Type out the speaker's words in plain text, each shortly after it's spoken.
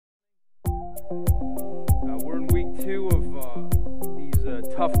We're in week 2 of these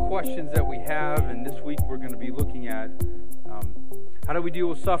tough questions that we have, and this week we're going to be looking at how do we deal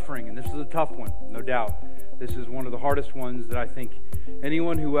with suffering, and this is a tough one, no doubt. This is one of the hardest ones that I think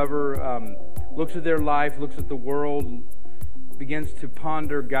anyone who ever looks at their life, looks at the world, begins to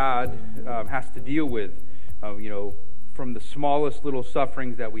ponder God has to deal with. From the smallest little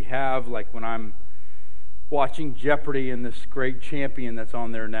sufferings that we have, like when I'm watching Jeopardy and this great champion that's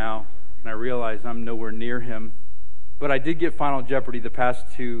on there now, and I realize I'm nowhere near him. But I did get Final Jeopardy the past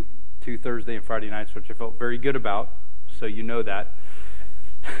two Thursday and Friday nights, which I felt very good about, so you know that.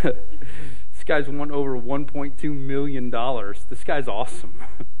 This guy's won over $1.2 million. This guy's awesome.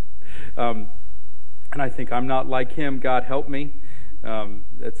 And I think I'm not like him. God help me.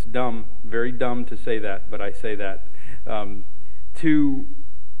 That's dumb, very dumb to say that, but I say that. To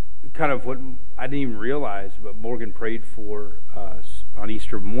kind of what I didn't even realize, but Morgan prayed for on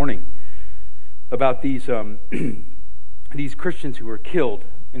Easter morning about these these Christians who were killed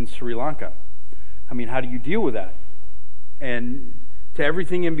in Sri Lanka. I mean, how do you deal with that? And to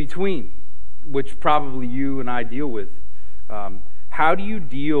everything in between, which probably you and I deal with. How do you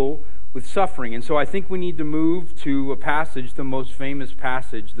deal with suffering? And so I think we need to move to a passage, the most famous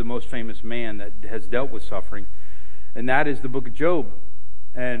passage, the most famous man that has dealt with suffering, and that is the book of Job.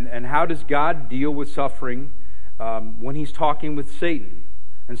 And how does God deal with suffering when he's talking with Satan?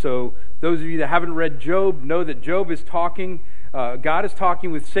 And so those of you that haven't read Job know that Job is talking, God is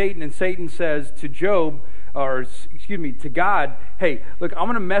talking with Satan, and Satan says to to God, hey, look, I'm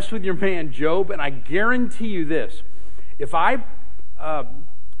going to mess with your man Job, and I guarantee you this, if you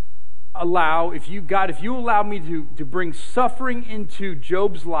allow me to bring suffering into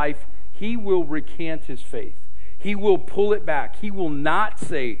Job's life, he will recant his faith. He will pull it back. He will not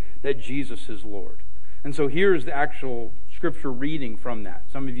say that Jesus is Lord. And so here's the actual scripture reading from that.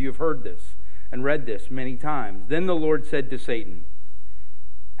 Some of you have heard this and read this many times. Then the Lord said to Satan,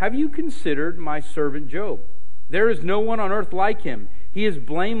 "Have you considered my servant Job? There is no one on earth like him. He is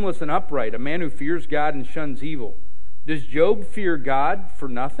blameless and upright, a man who fears God and shuns evil. Does Job fear God for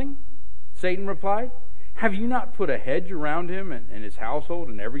nothing?" Satan replied, "Have you not put a hedge around him and his household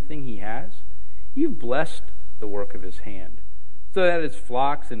and everything he has? You've blessed the work of his hand, so that his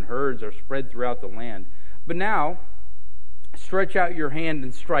flocks and herds are spread throughout the land. But now, stretch out your hand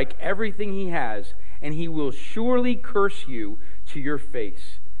and strike everything he has, and he will surely curse you to your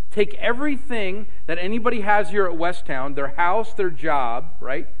face. Take everything that anybody has here at Westtown, their house, their job,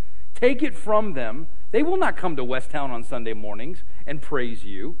 right? Take it from them. They will not come to Westtown on Sunday mornings and praise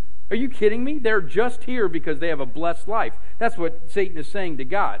you. Are you kidding me? They're just here because they have a blessed life." That's what Satan is saying to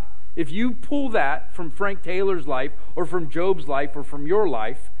God. If you pull that from Frank Taylor's life or from Job's life or from your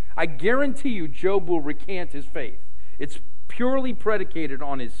life, I guarantee you Job will recant his faith. It's purely predicated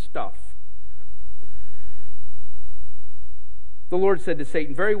on his stuff. The Lord said to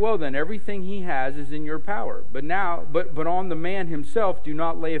Satan, "Very well then, everything he has is in your power. But on the man himself do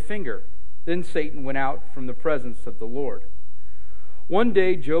not lay a finger." Then Satan went out from the presence of the Lord. One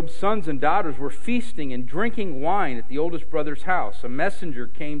day, Job's sons and daughters were feasting and drinking wine at the oldest brother's house. A messenger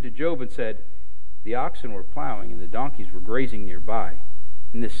came to Job and said, "The oxen were plowing and the donkeys were grazing nearby,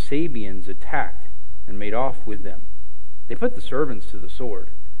 and the Sabeans attacked and made off with them. They put the servants to the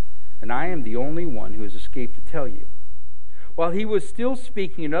sword, and I am the only one who has escaped to tell you." While he was still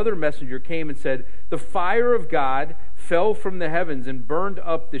speaking, another messenger came and said, "The fire of God fell from the heavens and burned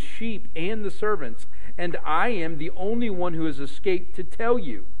up the sheep and the servants, and I am the only one who has escaped to tell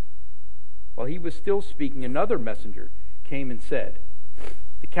you." While he was still speaking, another messenger came and said,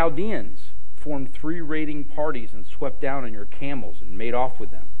 "The Chaldeans formed 3 raiding parties and swept down on your camels and made off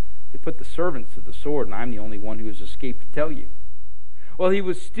with them. They put the servants to the sword, and I'm the only one who has escaped to tell you." While he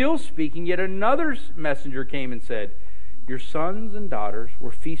was still speaking, yet another messenger came and said, "Your sons and daughters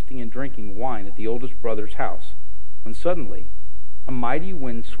were feasting and drinking wine at the oldest brother's house, when suddenly a mighty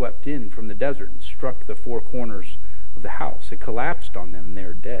wind swept in from the desert and struck the 4 corners of the house. It collapsed on them, and they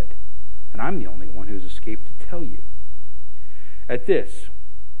are dead. And I'm the only one who has escaped to tell you." At this,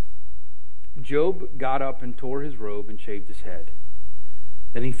 Job got up and tore his robe and shaved his head.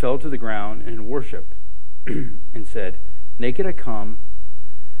 Then he fell to the ground in worship and said, "Naked I come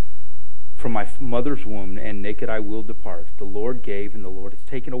from my mother's womb, and naked I will depart. The Lord gave, and the Lord has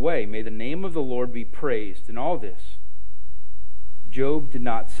taken away. May the name of the Lord be praised." In all this, Job did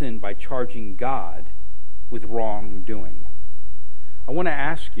not sin by charging God with wrongdoing. I want to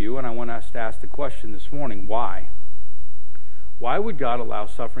ask you, and I want us to ask the question this morning, why? Why would God allow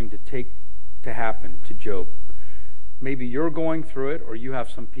suffering to happen to Job? Maybe you're going through it, or you have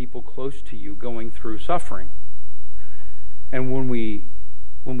some people close to you going through suffering. And when we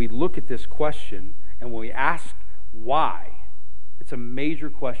when we look at this question and when we ask why, it's a major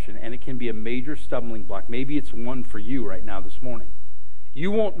question, and it can be a major stumbling block. Maybe it's one for you right now this morning. You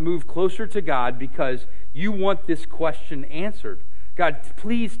won't move closer to God because you want this question answered. God,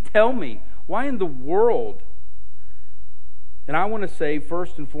 please tell me, why in the world? And I want to say,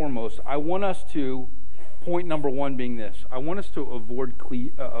 first and foremost, I want us to, point number one being this, I want us to avoid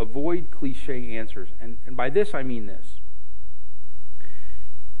cliche answers. And by this, I mean this.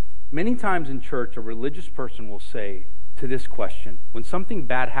 Many times in church, a religious person will say to this question, when something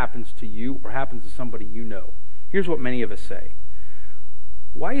bad happens to you or happens to somebody you know, here's what many of us say.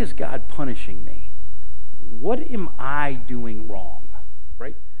 Why is God punishing me? What am I doing wrong?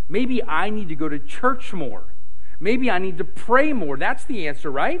 Right? Maybe I need to go to church more. Maybe I need to pray more. That's the answer,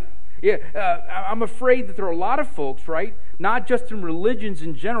 right? Yeah, I'm afraid that there are a lot of folks, right, not just in religions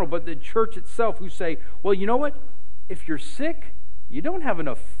in general, but the church itself, who say, well, you know what? If you're sick, you don't have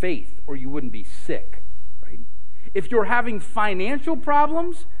enough faith or you wouldn't be sick, right? If you're having financial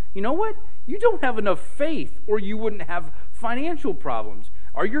problems, you know what? You don't have enough faith or you wouldn't have financial problems.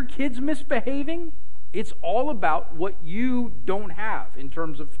 Are your kids misbehaving? It's all about what you don't have in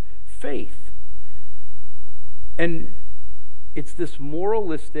terms of faith. And it's this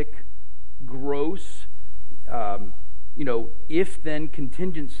moralistic, gross, if-then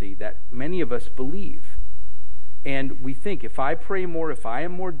contingency that many of us believe. And we think, if I pray more, if I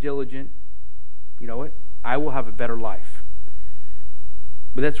am more diligent, you know what? I will have a better life.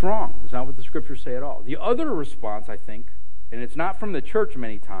 But that's wrong. It's not what the scriptures say at all. The other response, I think, and it's not from the church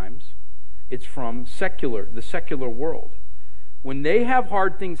many times, it's from the secular world. When they have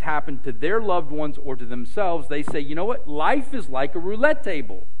hard things happen to their loved ones or to themselves, they say, you know what? Life is like a roulette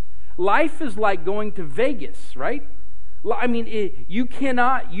table. Life is like going to Vegas, right? I mean, you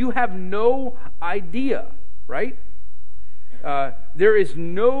have no idea, right? There's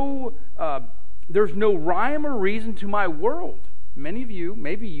no rhyme or reason to my world. Many of you,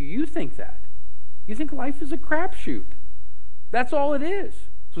 maybe you think that. You think life is a crapshoot. That's all it is.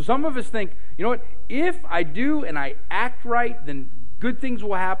 So some of us think, you know what, if I do and I act right, then good things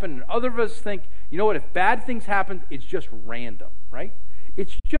will happen. And other of us think, you know what, if bad things happen, it's just random, right?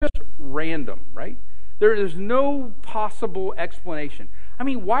 It's just random, right? There's no possible explanation. I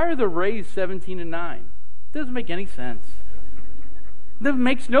mean, why are the Rays 17-9? It doesn't make any sense. That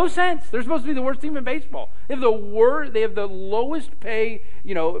makes no sense. They're supposed to be the worst team in baseball. They have the lowest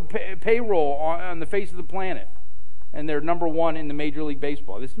payroll on the face of the planet. And they're number one in the Major League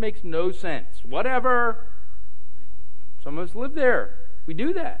Baseball. This makes no sense. Whatever. Some of us live there. We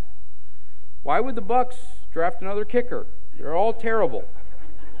do that. Why would the Bucks draft another kicker? They're all terrible.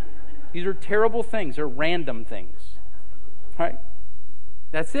 These are terrible things. They're random things. Right?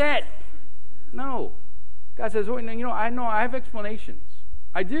 That's it. No. God says, well, you know, I have explanations.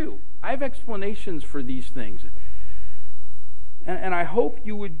 I do. I have explanations for these things. And I hope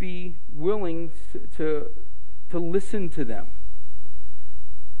you would be willing to listen to them.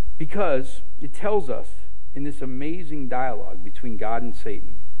 Because it tells us in this amazing dialogue between God and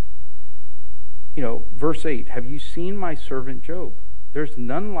Satan. You know, verse 8, have you seen my servant Job? There's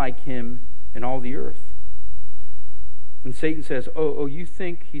none like him in all the earth. And Satan says, oh, you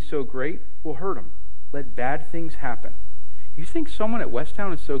think he's so great? Well, hurt him. Let bad things happen. You think someone at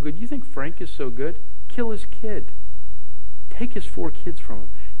Westtown is so good? You think Frank is so good? Kill his kid. Take his 4 kids from him.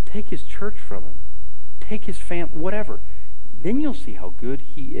 Take his church from him. Take his family, whatever. Then you'll see how good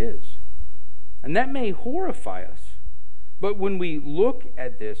he is. And that may horrify us. But when we look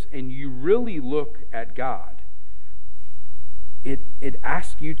at this and you really look at God, it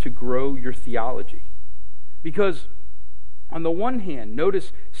asks you to grow your theology. Because on the one hand,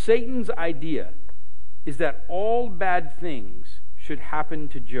 notice Satan's idea is that all bad things should happen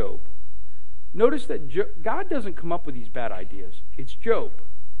to Job. Notice that God doesn't come up with these bad ideas. It's Job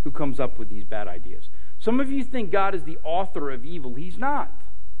who comes up with these bad ideas. Some of you think God is the author of evil. He's not.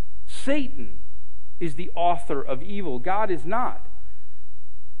 Satan is the author of evil. God is not.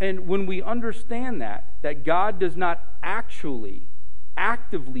 And when we understand that God does not actually,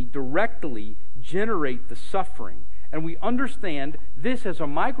 actively, directly generate the suffering, and we understand this as a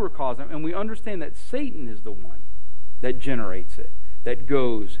microcosm, and we understand that Satan is the one that generates it, that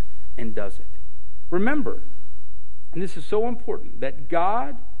goes and does it. Remember, and this is so important, that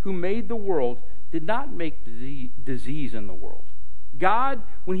God who made the world did not make disease in the world. God,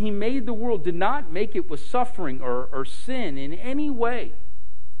 when he made the world, did not make it with suffering or sin in any way.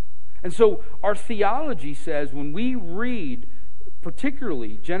 And so our theology says when we read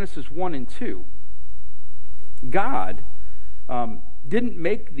particularly Genesis 1 and 2, God didn't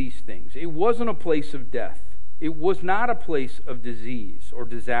make these things. It wasn't a place of death. it was not a place of disease or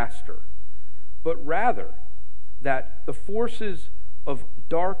disaster, but rather that the forces of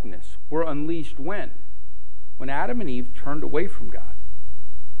darkness were unleashed when? When Adam and Eve turned away from God.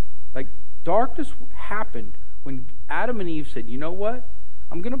 Like, darkness happened when Adam and Eve said, you know what?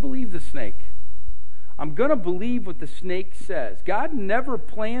 I'm going to believe the snake. I'm going to believe what the snake says. God never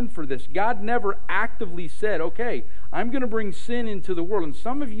planned for this. God never actively said, okay, I'm going to bring sin into the world. And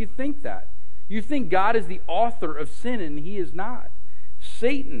some of you think that. You think God is the author of sin, and He is not.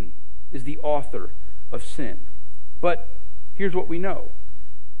 Satan is the author of sin. But here's what we know,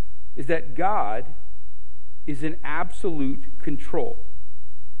 is that God is in absolute control.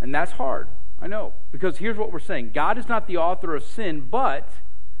 And that's hard, I know, because here's what we're saying. God is not the author of sin, but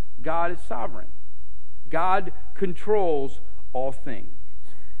God is sovereign. God controls all things.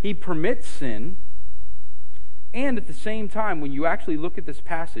 He permits sin, and at the same time, when you actually look at this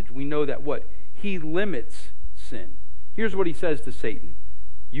passage, we know that what? He limits sin. Here's what He says to Satan.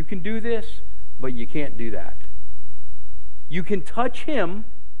 You can do this, but you can't do that. You can touch him,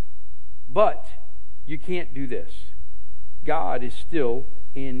 but you can't do this. God is still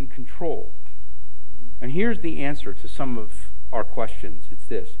in control. And here's the answer to some of our questions. It's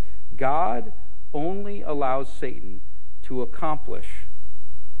this. God only allows Satan to accomplish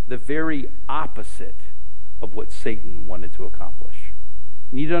the very opposite of what Satan wanted to accomplish.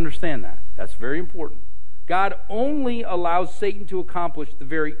 You need to understand that. That's very important. God only allows Satan to accomplish the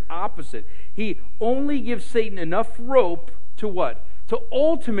very opposite. He only gives Satan enough rope to what? To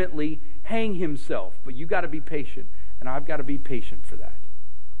ultimately hang himself. But you got to be patient, and I've got to be patient for that.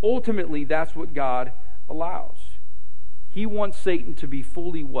 Ultimately, that's what God allows. He wants Satan to be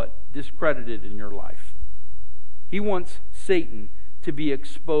fully what? Discredited in your life. He wants Satan to be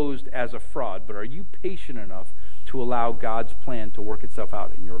exposed as a fraud. But are you patient enough to allow God's plan to work itself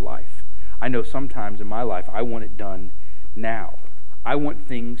out in your life? I know sometimes in my life I want it done now. I want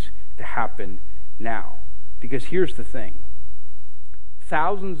things to happen now. Because here's the thing.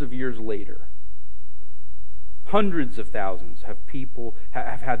 Thousands of years later, hundreds of thousands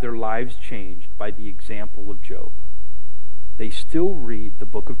have had their lives changed by the example of Job. They still read the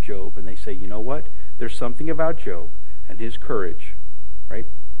book of Job and they say, you know what? There's something about Job and his courage, right?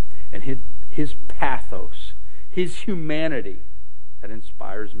 And his pathos, his humanity that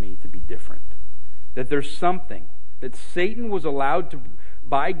inspires me to be different. That there's something that Satan was allowed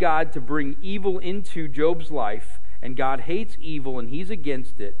by God to bring evil into Job's life, and God hates evil and He's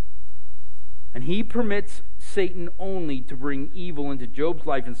against it. And He permits Satan only to bring evil into Job's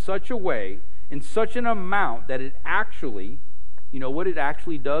life in such a way, in such an amount, that it actually, you know what it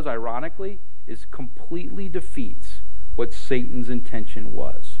actually does, ironically, is completely defeats what Satan's intention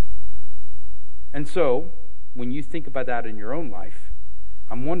was. And so, when you think about that in your own life,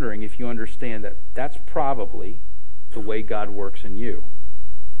 I'm wondering if you understand that that's probably the way God works in you.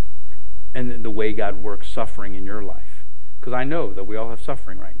 And the way God works suffering in your life. Because I know that we all have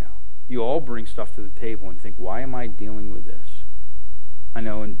suffering right now. You all bring stuff to the table and think, why am I dealing with this? I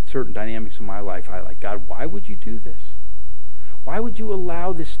know in certain dynamics of my life, I like, God, why would you do this? Why would you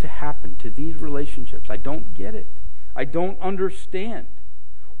allow this to happen to these relationships? I don't get it. I don't understand.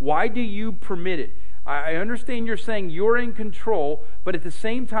 Why do you permit it? I understand you're saying you're in control, but at the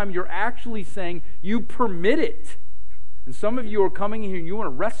same time, you're actually saying you permit it. And some of you are coming in here and you want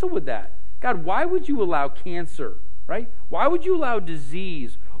to wrestle with that. God, why would you allow cancer, right? Why would you allow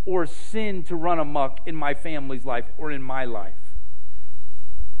disease or sin to run amok in my family's life or in my life?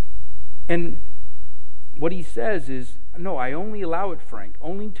 And what he says is, no, I only allow it, Frank,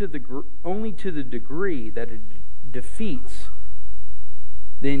 only to the degree that it defeats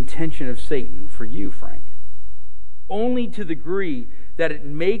the intention of Satan for you, Frank. Only to the degree that it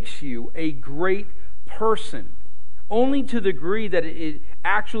makes you a great person. Only to the degree that it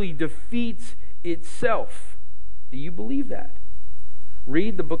actually defeats itself. Do you believe that?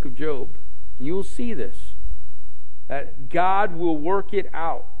 Read the book of Job, and you will see this. That God will work it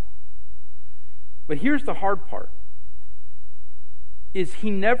out. But here's the hard part. Is He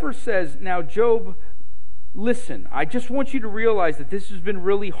never says, now Job, listen, I just want you to realize that this has been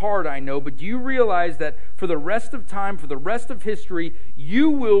really hard, I know, but do you realize that for the rest of time, for the rest of history, you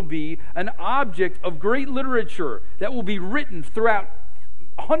will be an object of great literature that will be written throughout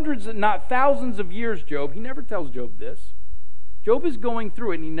hundreds, not thousands of years, Job. He never tells Job this. Job is going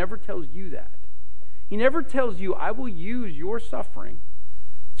through it, and he never tells you that. He never tells you, I will use your suffering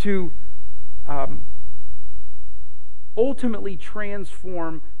to ultimately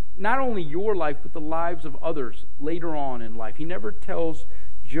transform not only your life, but the lives of others later on in life. He never tells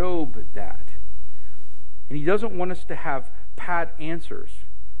Job that. And He doesn't want us to have pat answers.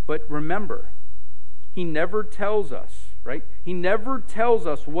 But remember, He never tells us, right? He never tells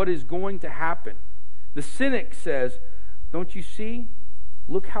us what is going to happen. The cynic says, don't you see?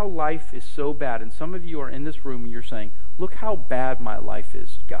 Look how life is so bad. And some of you are in this room and you're saying, look how bad my life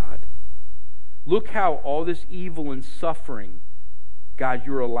is, God. Look how all this evil and suffering, God,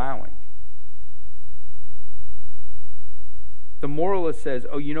 you're allowing. The moralist says,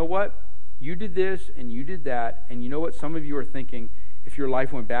 oh, you know what? You did this and you did that. And you know what? Some of you are thinking, if your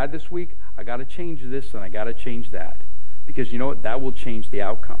life went bad this week, I got to change this and I got to change that. Because you know what? That will change the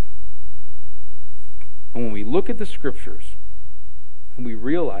outcome. And when we look at the scriptures and we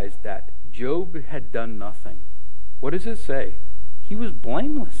realize that Job had done nothing, what does it say? He was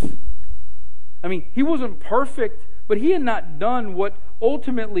blameless. I mean, he wasn't perfect, but he had not done what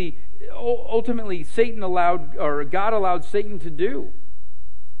ultimately Satan allowed, or God allowed Satan to do.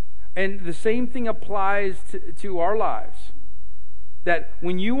 And the same thing applies to our lives. That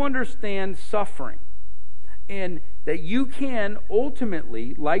when you understand suffering, and that you can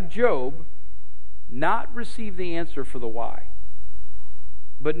ultimately, like Job, not receive the answer for the why,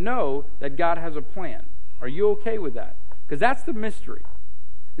 but know that God has a plan. Are you okay with that? Because that's the mystery,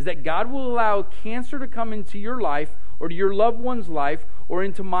 is that God will allow cancer to come into your life, or to your loved one's life, or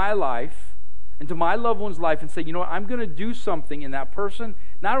into my life, into my loved one's life, and say, you know what, I'm going to do something in that person,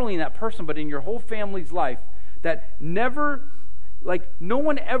 not only in that person, but in your whole family's life, that never, like no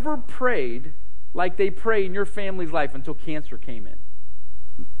one ever prayed like they pray in your family's life until cancer came in.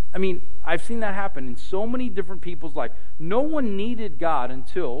 I mean, I've seen that happen in so many different people's life. No one needed God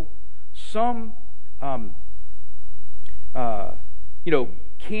until some,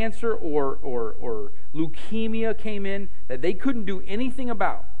 cancer or leukemia came in that they couldn't do anything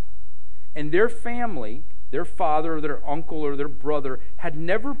about. And their family, their father or their uncle or their brother, had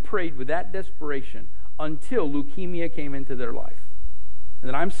never prayed with that desperation until leukemia came into their life. And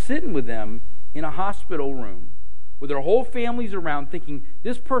then I'm sitting with them in a hospital room with their whole families around thinking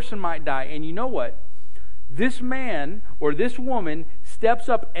this person might die. And you know what? This man or this woman steps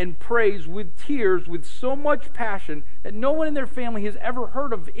up and prays with tears, with so much passion that no one in their family has ever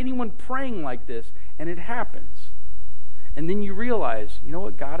heard of anyone praying like this. And it happens. And then you realize, you know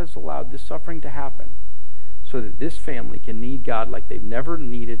what? God has allowed this suffering to happen so that this family can need God like they've never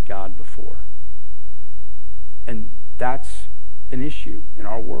needed God before. And that's an issue in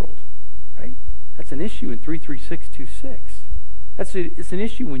our world, right? That's an issue in 33626. It's an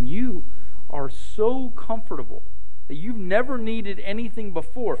issue when you are so comfortable that you've never needed anything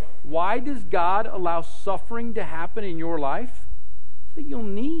before. Why does God allow suffering to happen in your life? So that you'll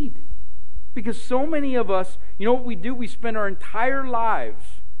need. Because so many of us, you know what we do? We spend our entire lives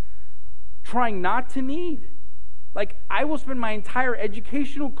trying not to need. Like, I will spend my entire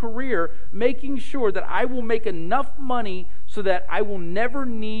educational career making sure that I will make enough money so that I will never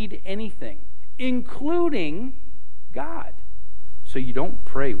need anything, including God. So you don't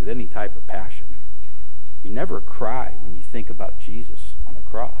pray with any type of passion. You never cry when you think about Jesus on the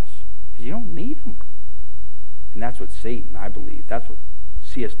cross, because you don't need him. And that's what Satan, I believe, that's what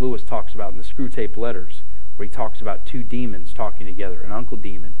C.S. Lewis talks about in the Screw Tape Letters, where he talks about two demons talking together, an uncle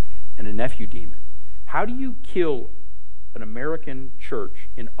demon and a nephew demon. How do you kill an American church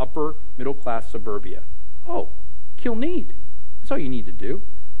in upper middle class suburbia? Oh, kill need. That's all you need to do.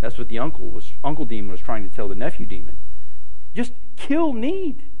 That's what the uncle demon was trying to tell the nephew demon. Just kill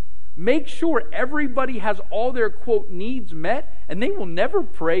need. Make sure everybody has all their, quote, needs met, and they will never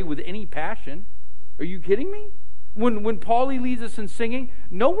pray with any passion. Are you kidding me? When Paulie leads us in singing,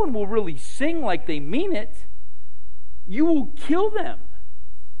 no one will really sing like they mean it. You will kill them.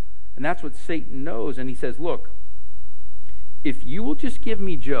 And that's what Satan knows. And he says, look, if you will just give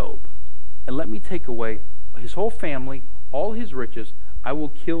me Job and let me take away his whole family, all his riches, I will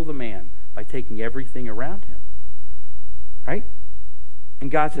kill the man by taking everything around him. Right?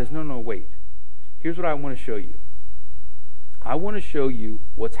 And God says, no, wait. Here's what I want to show you. I want to show you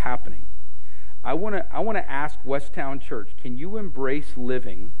what's happening. I want to ask Westtown Church, can you embrace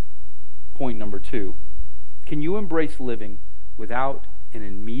living, point number 2, can you embrace living without an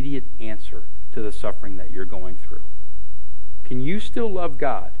immediate answer to the suffering that you're going through? Can you still love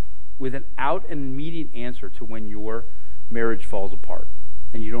God without an immediate answer to when your marriage falls apart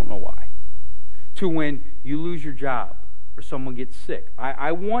and you don't know why? To when you lose your job or someone gets sick?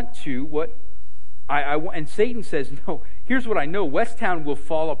 I want to, and Satan says, no, here's what I know, Westtown will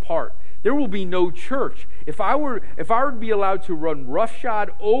fall apart. There will be no church. If I were to be allowed to run roughshod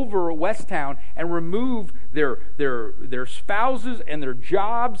over Westtown and remove their spouses and their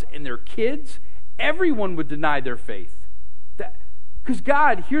jobs and their kids, everyone would deny their faith. Because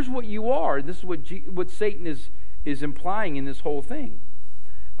God, here's what you are. And this is what Satan is implying in this whole thing.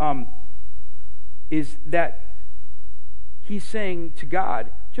 is that he's saying to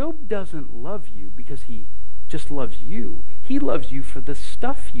God, Job doesn't love you because he just loves you. He loves you for the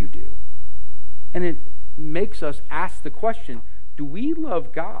stuff you do. And it makes us ask the question, do we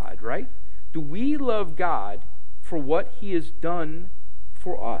love God, right? Do we love God for what he has done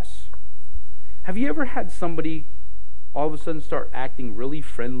for us? Have you ever had somebody all of a sudden start acting really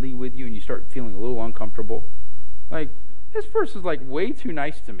friendly with you and you start feeling a little uncomfortable? Like, this person's like way too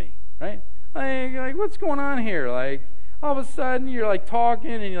nice to me, right? Like what's going on here? Like, all of a sudden you're like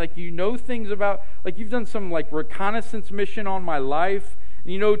talking and like you know things about, like you've done some like reconnaissance mission on my life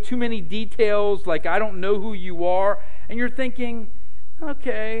and you know too many details, like I don't know who you are, and you're thinking,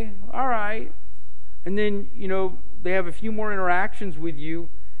 okay, all right. And then, you know, they have a few more interactions with you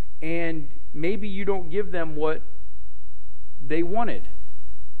and maybe you don't give them what they wanted.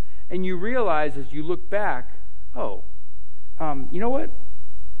 And you realize as you look back, you know what?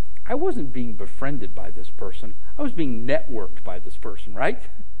 I wasn't being befriended by this person. I was being networked by this person, right?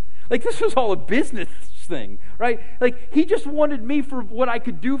 Like this was all a business thing, right? Like he just wanted me for what I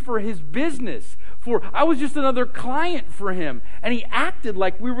could do for his business. I was just another client for him. And he acted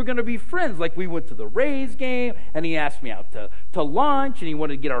like we were going to be friends. Like we went to the Rays game and he asked me out to lunch and he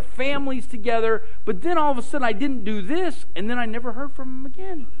wanted to get our families together. But then all of a sudden I didn't do this and then I never heard from him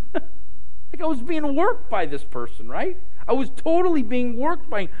again. Like I was being worked by this person, right? I was totally being worked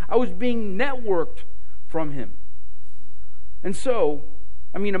by him. I was being networked from him. And so,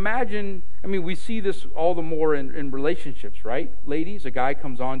 imagine, we see this all the more in relationships, right? Ladies, a guy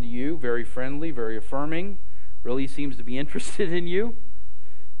comes on to you, very friendly, very affirming, really seems to be interested in you.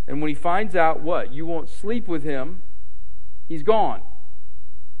 And when he finds out what? You won't sleep with him, he's gone.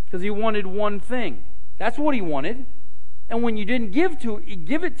 Because he wanted one thing. That's what he wanted. And when you didn't give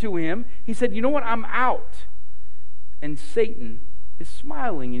it to him, he said, you know what, I'm out. And Satan is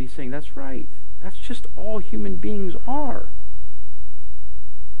smiling and he's saying, that's right. That's just all human beings are.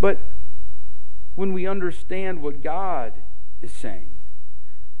 But when we understand what God is saying,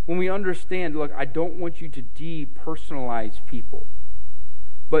 when we understand, look, I don't want you to depersonalize people.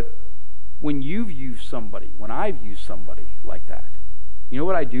 But when you've used somebody, when I've used somebody like that, you know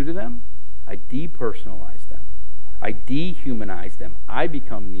what I do to them? I depersonalize them. I dehumanize them. I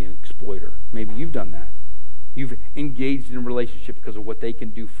become the exploiter. Maybe you've done that. You've engaged in a relationship because of what they can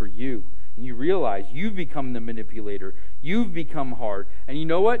do for you. And you realize you've become the manipulator. You've become hard. And you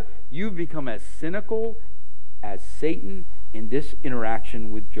know what? You've become as cynical as Satan in this interaction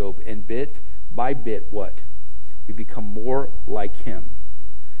with Job. And bit by bit, what? We become more like him.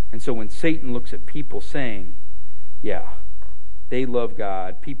 And so when Satan looks at people saying, yeah, they love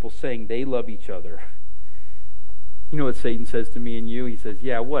God, people saying they love each other, you know what Satan says to me and you? He says,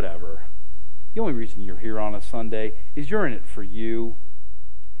 yeah, whatever. The only reason you're here on a Sunday is you're in it for you.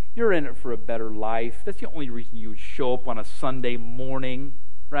 You're in it for a better life. That's the only reason you would show up on a Sunday morning,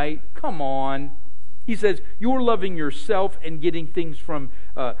 right? Come on. He says, you're loving yourself and getting things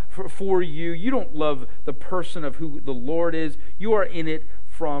for you. You don't love the person of who the Lord is. You are in it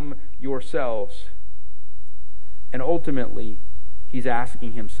from yourselves. And ultimately, he's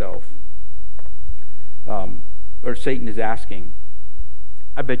asking himself, or Satan is asking,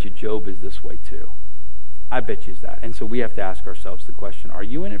 I bet you Job is this way too. I bet you is that. And so we have to ask ourselves the question, are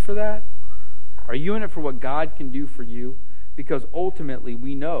you in it for that? Are you in it for what God can do for you? Because ultimately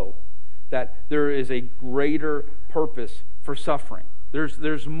we know that there is a greater purpose for suffering.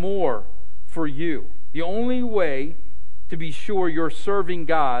 There's more for you. The only way to be sure you're serving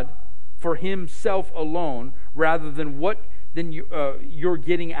God for himself alone rather than you're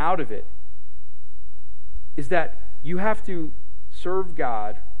getting out of it is that you have to serve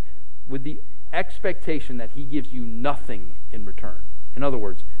God with the expectation that he gives you nothing in return. In other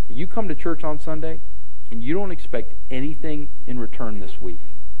words, that you come to church on Sunday and you don't expect anything in return this week.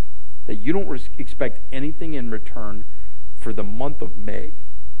 That you don't expect anything in return for the month of May.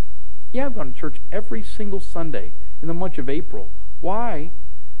 Yeah, I've gone to church every single Sunday in the month of April. Why?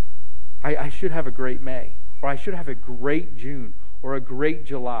 I should have a great May, or I should have a great June, or a great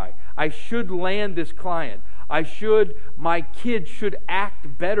July. I should land this client. My kids should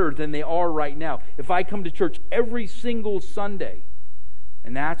act better than they are right now. If I come to church every single Sunday.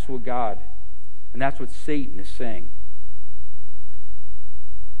 And that's what Satan is saying.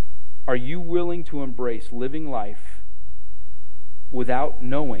 Are you willing to embrace living life without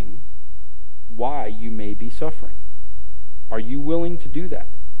knowing why you may be suffering? Are you willing to do that?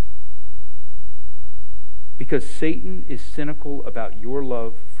 Because Satan is cynical about your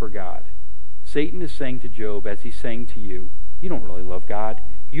love for God. Satan is saying to Job, as he's saying to you, you don't really love God.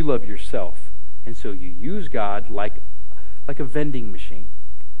 You love yourself. And so you use God like a vending machine.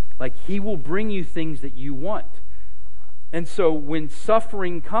 Like, He will bring you things that you want. And so when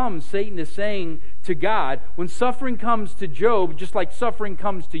suffering comes, Satan is saying to God, when suffering comes to Job, just like suffering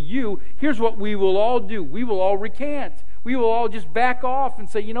comes to you, here's what we will all do. We will all recant. We will all just back off and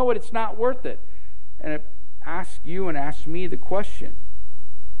say, you know what, it's not worth it. And it asks you and asks me the question,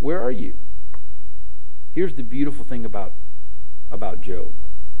 where are you? Here's the beautiful thing about Job.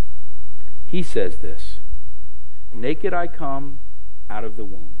 He says this, naked I come out of the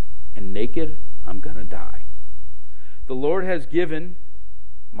womb, and naked I'm going to die. The Lord has given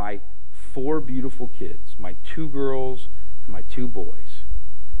my 4 beautiful kids, my 2 girls and my 2 boys.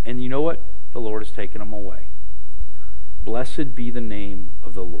 And you know what? The Lord has taken them away. Blessed be the name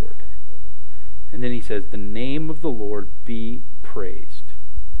of the Lord. And then he says, the name of the Lord be praised.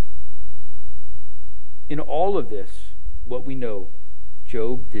 In all of this, what we know,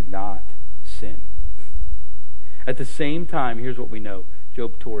 Job did not sin. At the same time, here's what we know.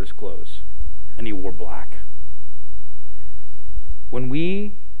 Job tore his clothes and he wore black. When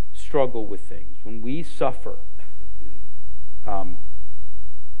we struggle with things, when we suffer,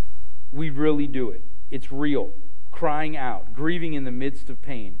 we really do it. It's real. Crying out, grieving in the midst of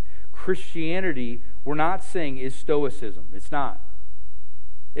pain. Christianity, we're not saying is stoicism. It's not.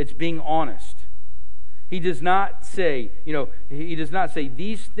 It's being honest. He does not say,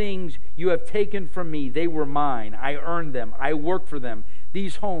 these things you have taken from me, they were mine. I earned them. I worked for them.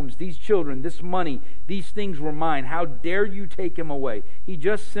 These homes, these children, this money, these things were mine. How dare you take them away? He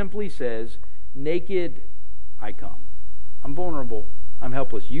just simply says, naked I come. I'm vulnerable. I'm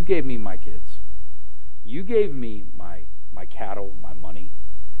helpless. You gave me my kids. You gave me my cattle, my money.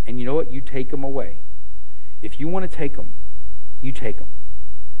 And you know what? You take them away. If you want to take them, you take them.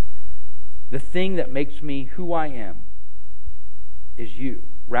 The thing that makes me who I am is you,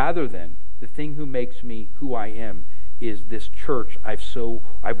 rather than the thing who makes me who I am is this church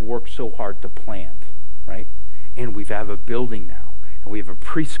I've worked so hard to plant, right? And we have a building now, and we have a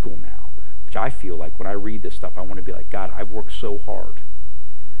preschool now, which I feel like when I read this stuff, I want to be like, God, I've worked so hard.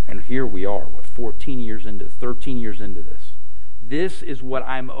 And here we are, 13 years into this. This is what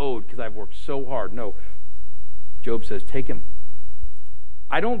I'm owed because I've worked so hard. No, Job says, take him.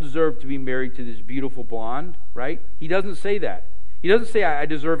 I don't deserve to be married to this beautiful blonde, right? He doesn't say that. He doesn't say I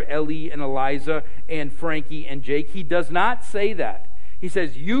deserve Ellie and Eliza and Frankie and Jake. He does not say that. He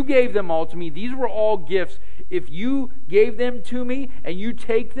says, you gave them all to me. These were all gifts. If you gave them to me and you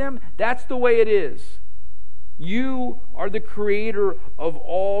take them, that's the way it is. You are the creator of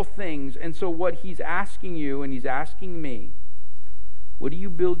all things. And so what he's asking you and he's asking me, what do you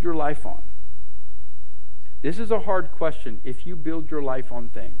build your life on? This is a hard question if you build your life on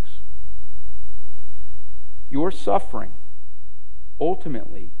things. Your suffering,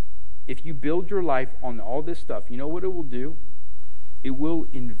 ultimately, if you build your life on all this stuff, you know what it will do? It will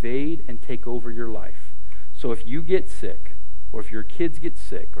invade and take over your life. So if you get sick, or if your kids get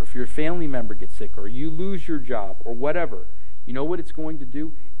sick, or if your family member gets sick, or you lose your job, or whatever, you know what it's going to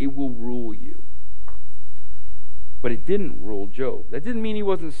do? It will rule you. But it didn't rule Job. That didn't mean he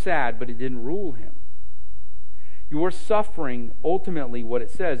wasn't sad, but it didn't rule him. Your suffering, ultimately, what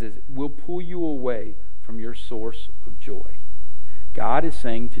it says is, will pull you away from your source of joy. God is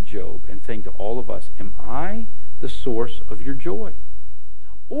saying to Job and saying to all of us, am I the source of your joy?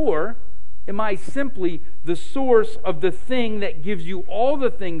 Or am I simply the source of the thing that gives you all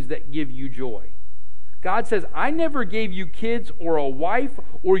the things that give you joy? God says, I never gave you kids or a wife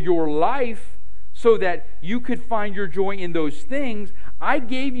or your life so that you could find your joy in those things. I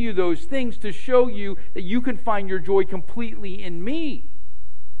gave you those things to show you that you can find your joy completely in me.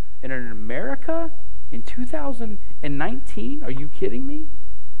 And in America, in 2019, are you kidding me?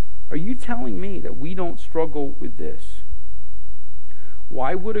 Are you telling me that we don't struggle with this?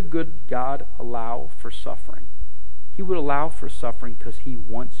 Why would a good God allow for suffering? He would allow for suffering because he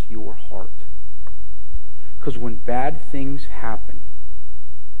wants your heart. Because when bad things happen,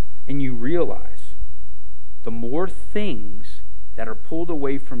 and you realize the more things that are pulled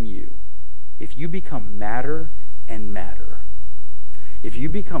away from you, if you become madder and madder, if you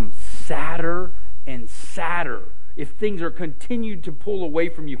become sadder and sadder, if things are continued to pull away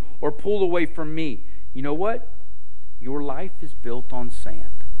from you or pull away from me, you know what? Your life is built on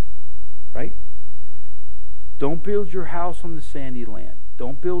sand, right? Don't build your house on the sandy land.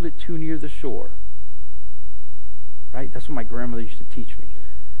 Don't build it too near the shore, right? That's what my grandmother used to teach me.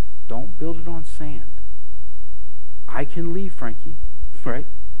 Don't build it on sand. I can leave, Frankie, right?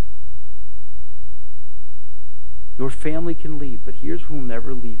 Your family can leave, but here's who will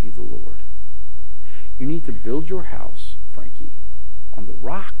never leave you, the Lord. You need to build your house, Frankie, on the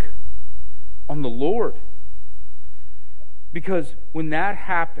rock, on the Lord. Because when that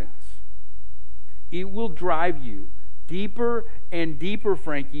happens, it will drive you deeper and deeper,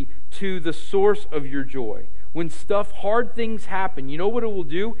 Frankie, to the source of your joy. When hard things happen, you know what it will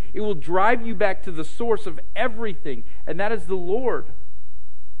do? It will drive you back to the source of everything, and that is the Lord.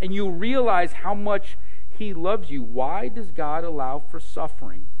 And you'll realize how much He loves you. Why does God allow for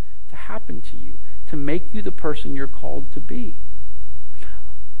suffering to happen to you? To make you the person you're called to be.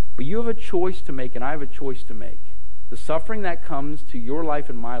 But you have a choice to make, and I have a choice to make. The suffering that comes to your life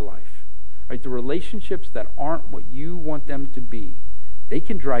and my life, right? The relationships that aren't what you want them to be, they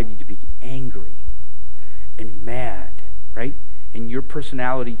can drive you to be angry and mad, right? And your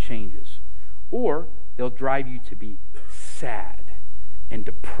personality changes. Or they'll drive you to be sad and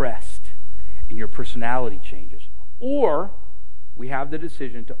depressed, and your personality changes. Or we have the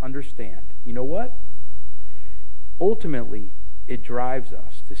decision to understand, you know what? Ultimately, it drives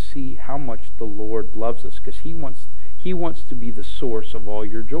us to see how much the Lord loves us, because He wants to be the source of all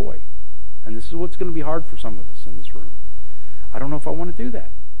your joy. And this is what's going to be hard for some of us in this room. I don't know if I want to do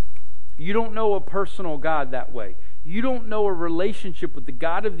that. You don't know a personal God that way. You don't know a relationship with the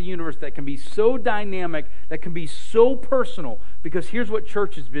God of the universe that can be so dynamic, that can be so personal. Because here's what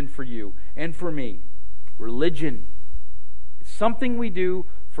church has been for you and for me. Religion. It's something we do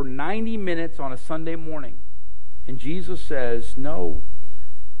for 90 minutes on a Sunday morning. And Jesus says, no.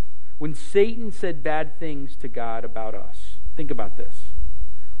 When Satan said bad things to God about us, think about this.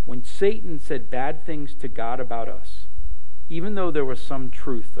 When Satan said bad things to God about us, even though there was some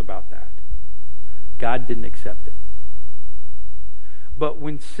truth about that, God didn't accept it. But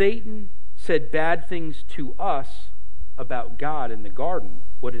when Satan said bad things to us about God in the garden,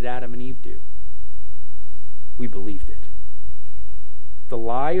 what did Adam and Eve do? We believed it. The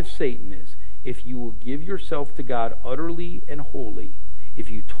lie of Satan is, if you will give yourself to God utterly and wholly, if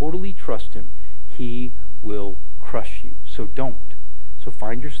you totally trust Him, He will crush you. So don't. So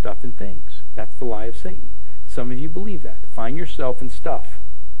find your stuff in things. That's the lie of Satan. Some of you believe that. Find yourself in stuff.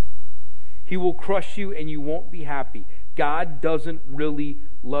 He will crush you and you won't be happy. God doesn't really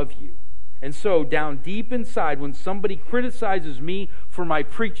love you. And so down deep inside, when somebody criticizes me for my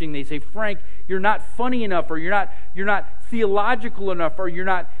preaching, they say, Frank, you're not funny enough, or you're not theological enough, or you're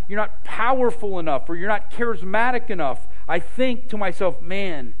not powerful enough, or you're not charismatic enough. I think to myself,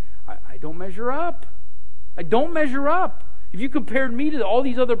 man, I don't measure up. I don't measure up. If you compared me to all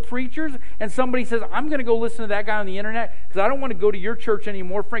these other preachers, and somebody says, I'm going to go listen to that guy on the internet because I don't want to go to your church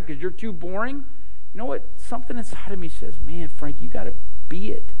anymore, Frank, because you're too boring. You know what? Something inside of me says, man, Frank, you got to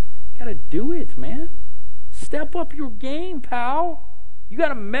be it. You got to do it, man. Step up your game, pal. You got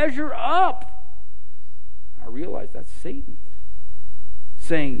to measure up. I realize that's Satan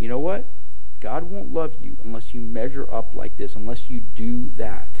saying, you know what? God won't love you unless you measure up like this, unless you do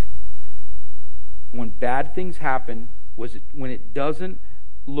that. When bad things happen, when it doesn't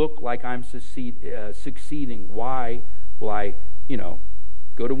look like I'm succeeding, why will I,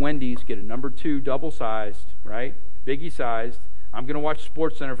 go to Wendy's, get a number 2 double-sized, right? Biggie-sized. I'm going to watch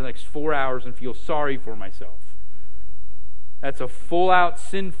SportsCenter for the next 4 hours and feel sorry for myself. That's a full-out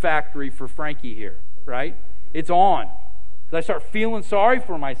sin factory for Frankie here, right? It's on. I start feeling sorry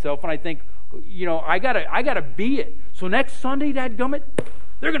for myself, and I think, I gotta be it. So next Sunday, dadgummit,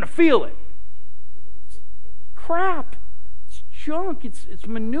 they're going to feel it. It's crap. It's junk. It's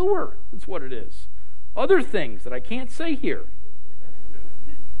manure. That's what it is. Other things that I can't say here.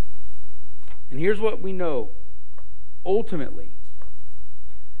 And here's what we know. Ultimately,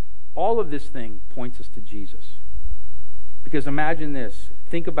 all of this thing points us to Jesus. Because imagine this.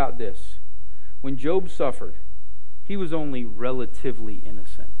 Think about this. When Job suffered, he was only relatively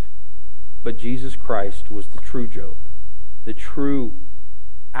innocent. But Jesus Christ was the true Job. The true,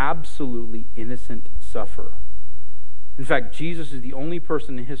 absolutely innocent sufferer. In fact, Jesus is the only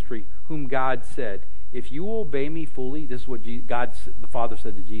person in history whom God said, if you will obey me fully, this is what God, the Father,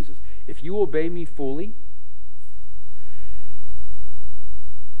 said to Jesus, if you obey me fully,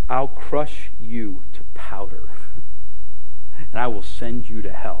 I'll crush you to powder, and I will send you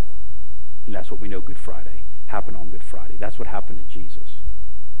to hell. And that's what we know Good Friday happened on Good Friday. That's what happened to Jesus.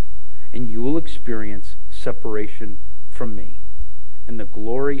 And you will experience separation from me and the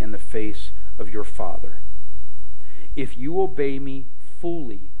glory and the face of your Father. If you obey me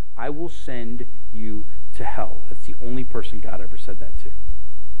fully, I will send you to hell. That's the only person God ever said that to.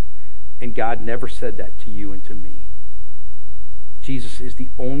 And God never said that to you and to me. Jesus is the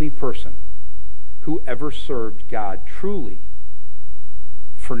only person who ever served God truly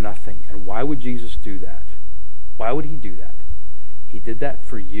for nothing. And why would Jesus do that? Why would he do that? He did that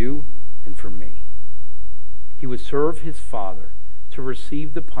for you and for me. He would serve his Father to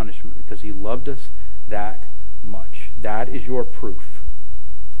receive the punishment because he loved us that much. That is your proof.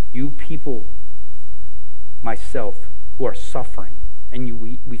 You people, myself, who are suffering, and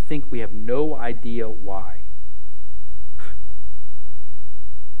we think we have no idea why.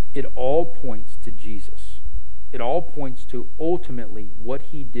 It all points to Jesus. It all points to ultimately what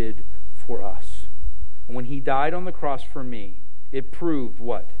he did for us. And when he died on the cross for me, it proved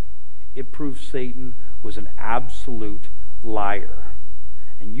what? It proved Satan was an absolute liar.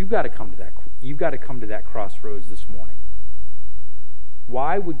 And you've got to come to that crossroads this morning.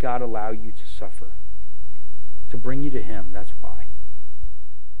 Why would God allow you to suffer? To bring you to him, that's why.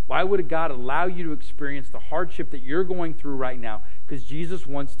 Why would God allow you to experience the hardship that you're going through right now? Because Jesus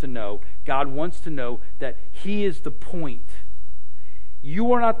wants to know, God wants to know that he is the point.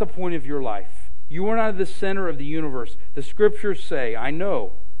 You are not the point of your life. You are not the center of the universe. The scriptures say, I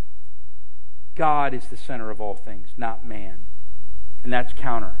know, God is the center of all things, not man. And that's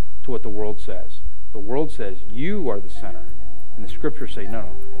counter to what the world says. The world says you are the center. And the scriptures say,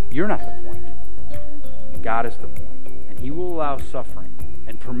 no, you're not the point. God is the point. And he will allow suffering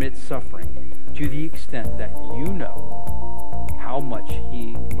and permit suffering to the extent that you know how much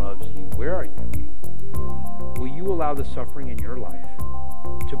he loves you. Where are you? Will you allow the suffering in your life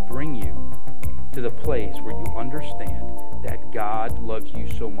to bring you to the place where you understand that God loves you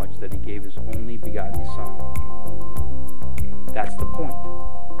so much that he gave his only begotten Son? That's the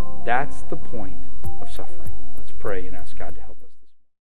point. That's the point of suffering. Let's pray and ask